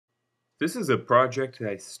This is a project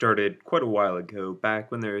I started quite a while ago,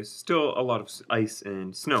 back when there is still a lot of ice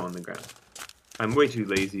and snow on the ground. I'm way too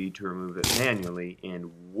lazy to remove it manually,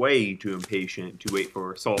 and way too impatient to wait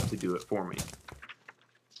for salt to do it for me.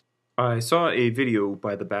 I saw a video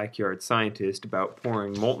by TheBackyardScientist about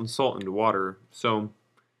pouring molten salt into water, so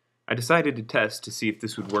I decided to test to see if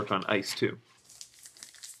this would work on ice too.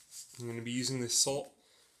 I'm going to be using this salt.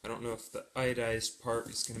 I don't know if the iodized part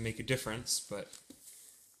is going to make a difference, but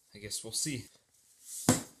I guess we'll see.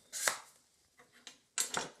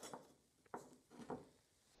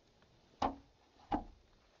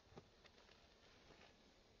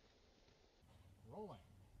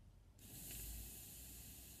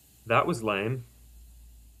 That was lame.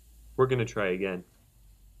 We're gonna try again.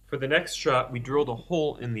 For the next shot, we drilled a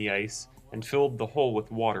hole in the ice and filled the hole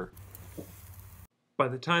with water. By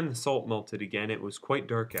the time the salt melted again, it was quite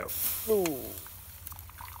dark out. Ooh.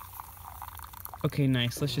 Okay,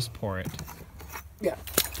 nice. Let's just pour it. Yeah.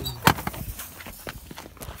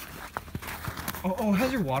 Oh,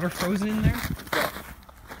 has your water frozen in there? No.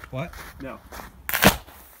 What? No.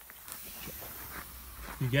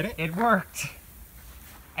 You get it? It worked.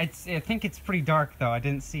 I think it's pretty dark, though. I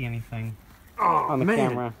didn't see anything. Oh, On the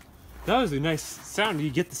camera. That was a nice sound. Do you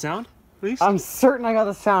get the sound, at least? I'm certain I got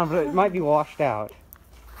the sound, but it might be washed out.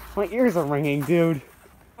 My ears are ringing, dude.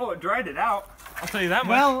 Oh, it dried it out. I'll tell you that much.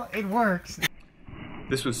 Well, it works.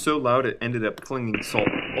 This was so loud it ended up clinging salt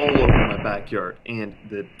all over my backyard, and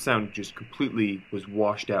the sound just completely was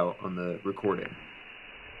washed out on the recording.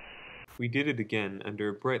 We did it again under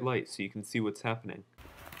a bright light so you can see what's happening.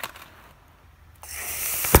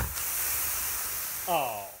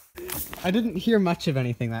 Oh. I didn't hear much of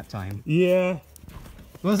anything that time. Yeah.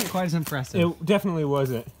 It wasn't quite as impressive. It definitely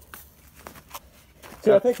wasn't.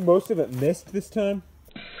 So I think most of it missed this time.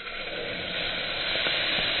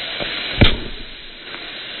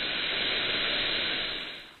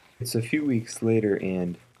 It's a few weeks later,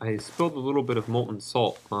 and I spilled a little bit of molten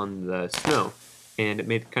salt on the snow, and it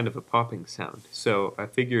made kind of a popping sound, so I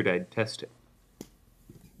figured I'd test it.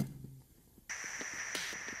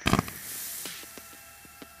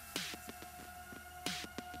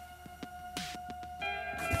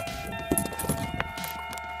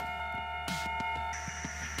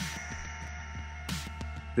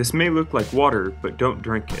 This may look like water, but don't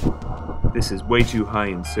drink it. This is way too high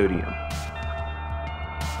in sodium.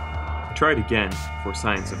 I tried again, for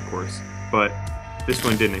science of course, but this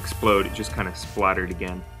one didn't explode, it just kind of splattered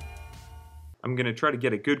again. I'm going to try to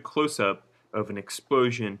get a good close-up of an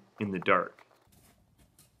explosion in the dark.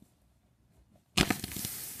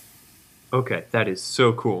 Okay, that is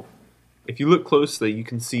so cool. If you look closely, you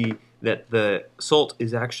can see that the salt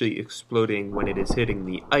is actually exploding when it is hitting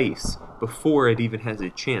the ice before it even has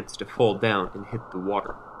a chance to fall down and hit the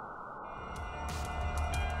water.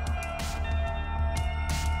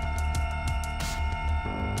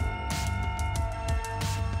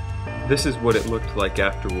 This is what it looked like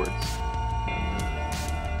afterwards.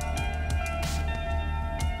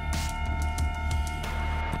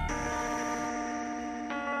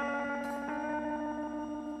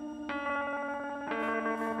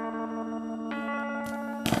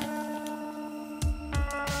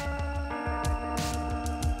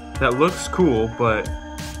 That looks cool, but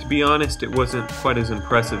to be honest, it wasn't quite as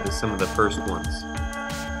impressive as some of the first ones.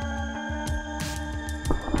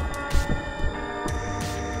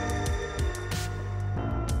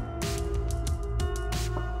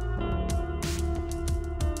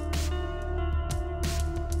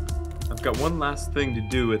 I've got one last thing to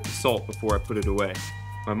do with the salt before I put it away.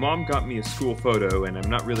 My mom got me a school photo, and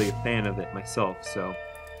I'm not really a fan of it myself, so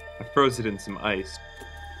I froze it in some ice.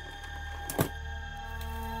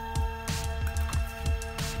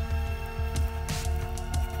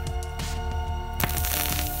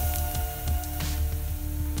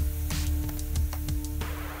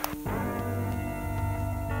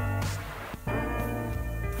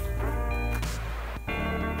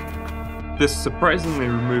 This surprisingly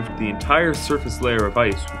removed the entire surface layer of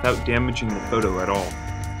ice without damaging the photo at all.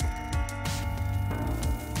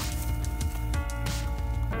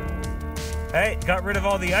 Hey, got rid of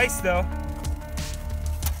all the ice though.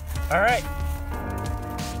 Alright.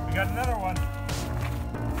 We got another one.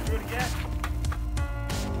 Do it again.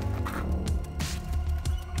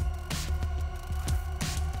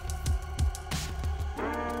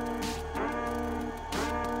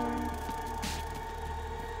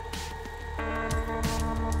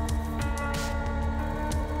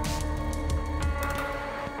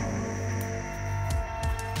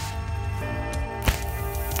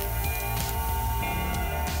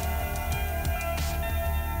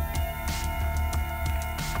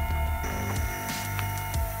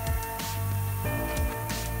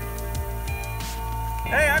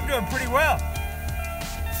 Hey, I'm doing pretty well.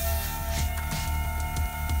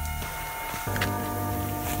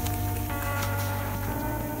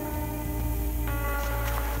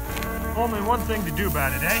 Only one thing to do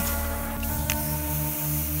about it, eh?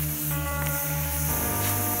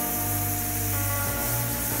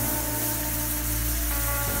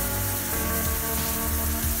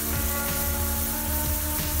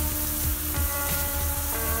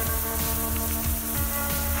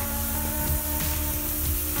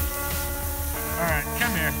 Alright,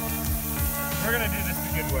 come here. We're gonna do this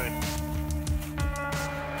the good way.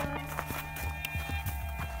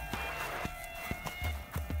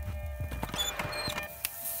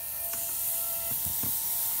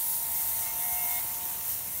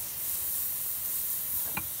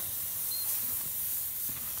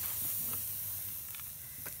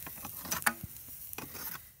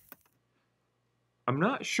 I'm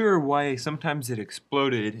not sure why sometimes it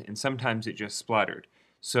exploded and sometimes it just splattered.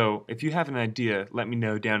 So if you have an idea, let me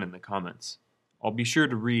know down in the comments. I'll be sure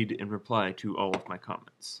to read and reply to all of my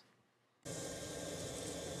comments.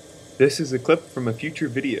 This is a clip from a future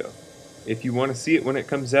video. If you want to see it when it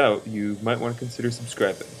comes out, you might want to consider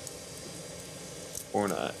subscribing. Or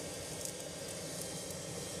not.